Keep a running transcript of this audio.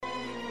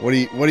What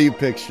are you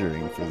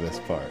picturing for this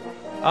part?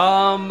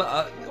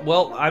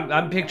 Well,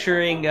 I'm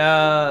picturing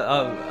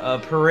a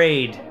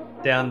parade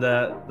down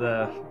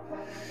the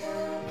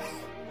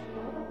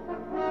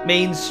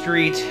main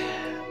street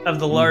of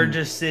the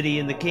largest city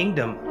in the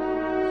kingdom.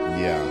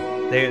 Yeah.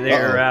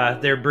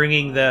 They're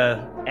bringing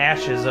the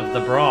ashes of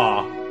the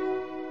bra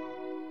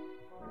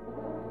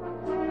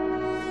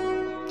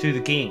to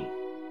the king.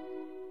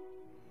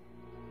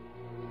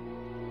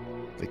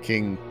 The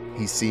king,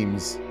 he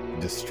seems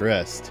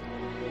distressed.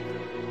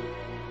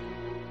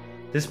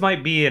 This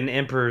might be an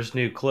Emperor's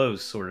New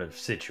Clothes sort of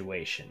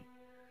situation.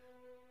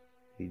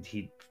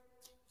 He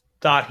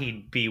thought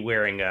he'd be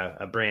wearing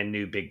a brand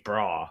new big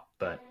bra,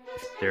 but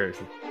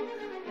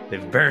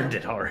they've burned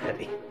it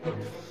already.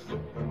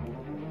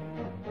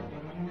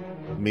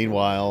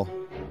 Meanwhile,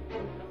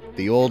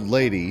 the old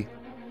lady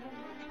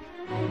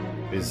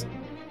is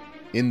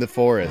in the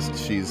forest.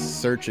 She's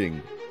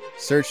searching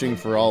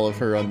for all of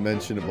her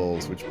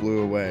unmentionables, which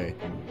blew away.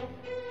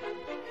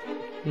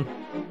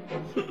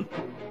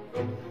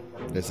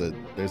 There's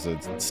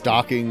a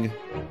stocking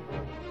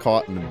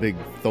caught in a big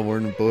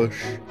thorn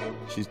bush.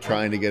 She's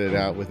trying to get it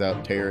out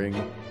without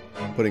tearing,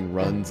 putting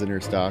runs in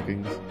her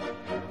stockings.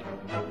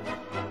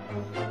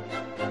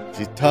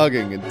 She's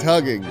tugging and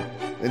tugging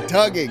and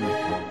tugging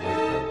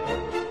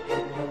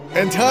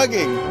and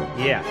tugging.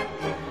 Yeah.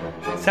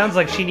 Sounds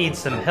like she needs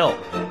some help.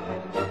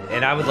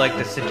 And I would like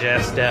to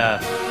suggest,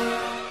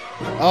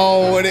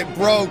 Oh, and it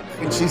broke,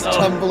 and she's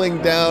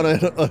tumbling down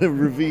a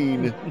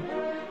ravine.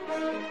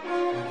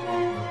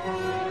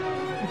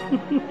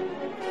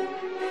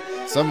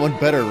 Someone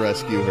better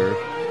rescue her.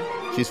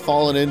 She's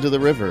fallen into the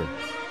river.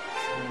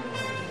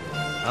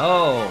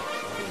 Oh.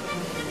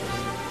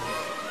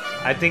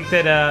 I think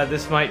that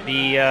this might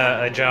be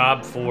a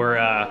job for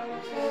a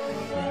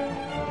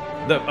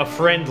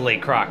friendly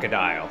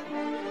crocodile.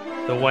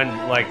 The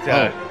one like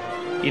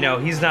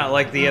he's not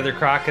like the other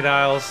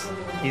crocodiles.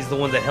 He's the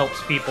one that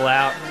helps people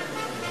out.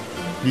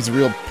 He's a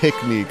real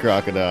pick-me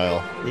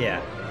crocodile.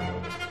 Yeah.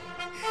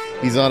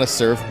 He's on a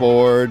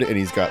surfboard and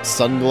he's got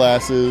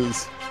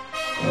sunglasses.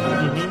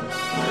 Mm-hmm.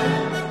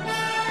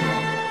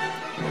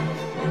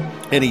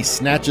 And he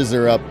snatches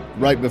her up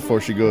right before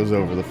she goes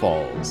over the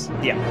falls.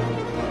 Yeah.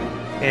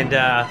 And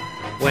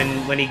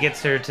when he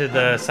gets her to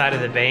the side of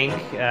the bank,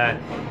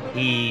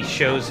 he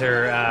shows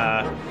her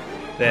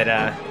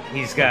that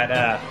he's got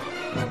a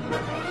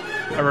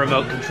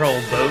remote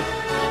control boat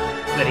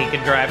that he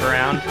can drive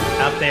around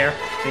out there.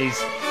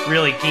 He's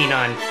really keen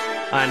on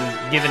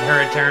giving her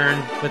a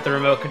turn with the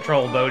remote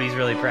control boat. He's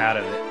really proud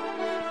of it.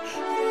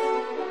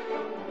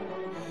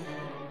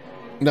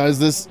 Now, is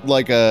this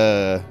like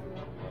a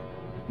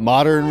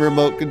modern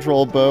remote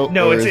control boat?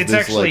 No, it's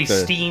actually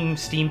like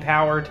steam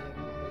powered.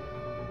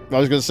 I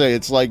was gonna say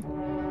it's like,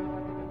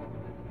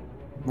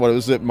 what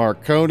was it,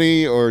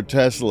 Marconi or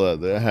Tesla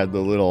that had the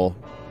little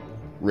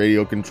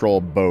radio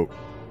control boat?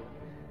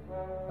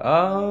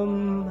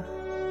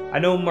 I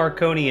know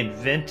Marconi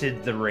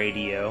invented the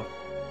radio.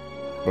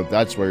 But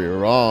that's where you're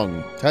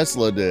wrong.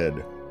 Tesla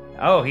did.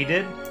 Oh, he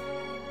did?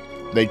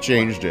 They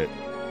changed it.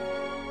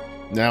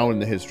 Now in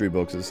the history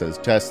books it says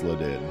Tesla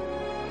did.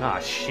 Ah,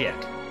 shit.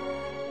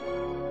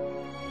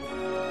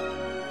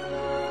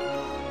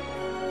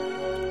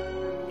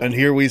 And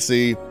here we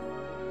see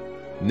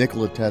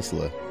Nikola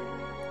Tesla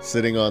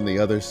sitting on the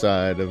other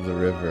side of the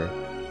river,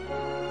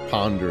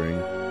 pondering.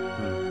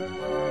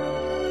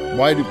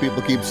 Why do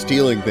people keep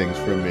stealing things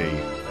from me?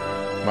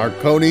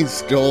 Marconi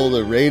stole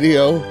the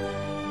radio,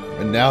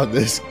 and now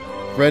this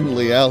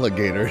friendly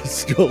alligator has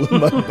stolen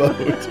my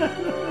boat.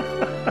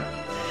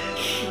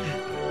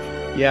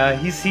 Yeah,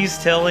 he's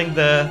telling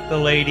the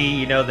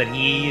lady, that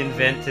he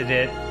invented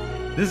it.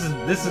 This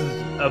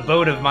is a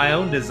boat of my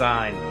own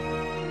design.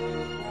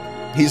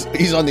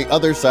 He's on the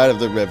other side of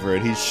the river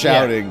and he's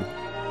shouting,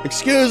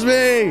 "Excuse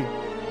me!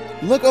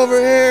 Look over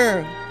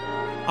here!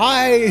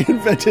 I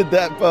invented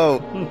that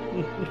boat!"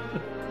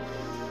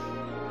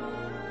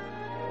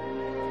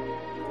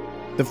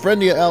 The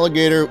friendly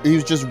alligator, he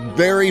was just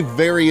very,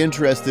 very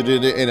interested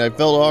in it, and I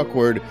felt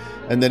awkward.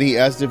 And then he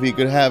asked if he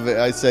could have it.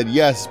 I said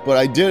yes, but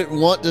I didn't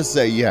want to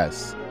say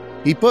yes.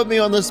 He put me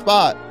on the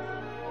spot.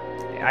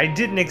 I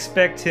didn't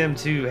expect him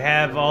to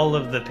have all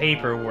of the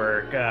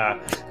paperwork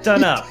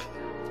done up,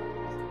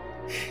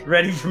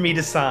 ready for me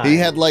to sign. He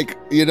had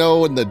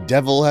when the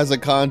devil has a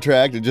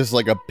contract, it just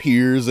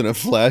appears in a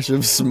flash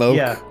of smoke.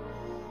 Yeah.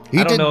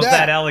 I don't know if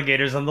that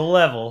alligator's on the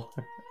level.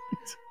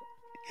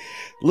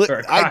 Look,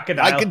 I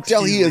can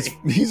tell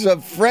he's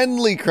a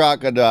friendly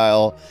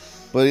crocodile,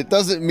 but it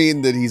doesn't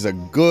mean that he's a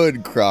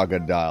good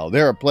crocodile.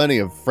 There are plenty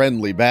of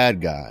friendly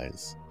bad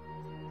guys.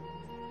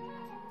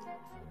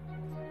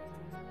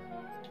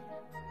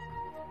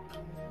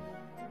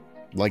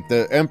 Like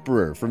the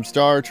Emperor from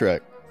Star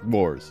Trek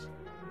Wars.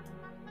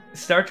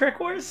 Star Trek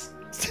Wars?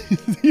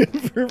 The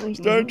Emperor from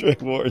Star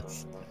Trek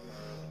Wars.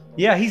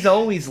 Yeah, he's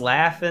always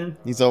laughing.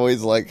 He's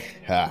always like,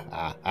 ha,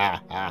 ha,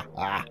 ha, ha,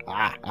 ha,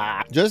 ha,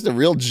 ha. Just a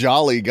real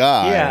jolly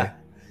guy. Yeah.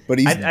 But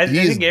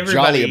he's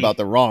jolly about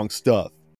the wrong stuff.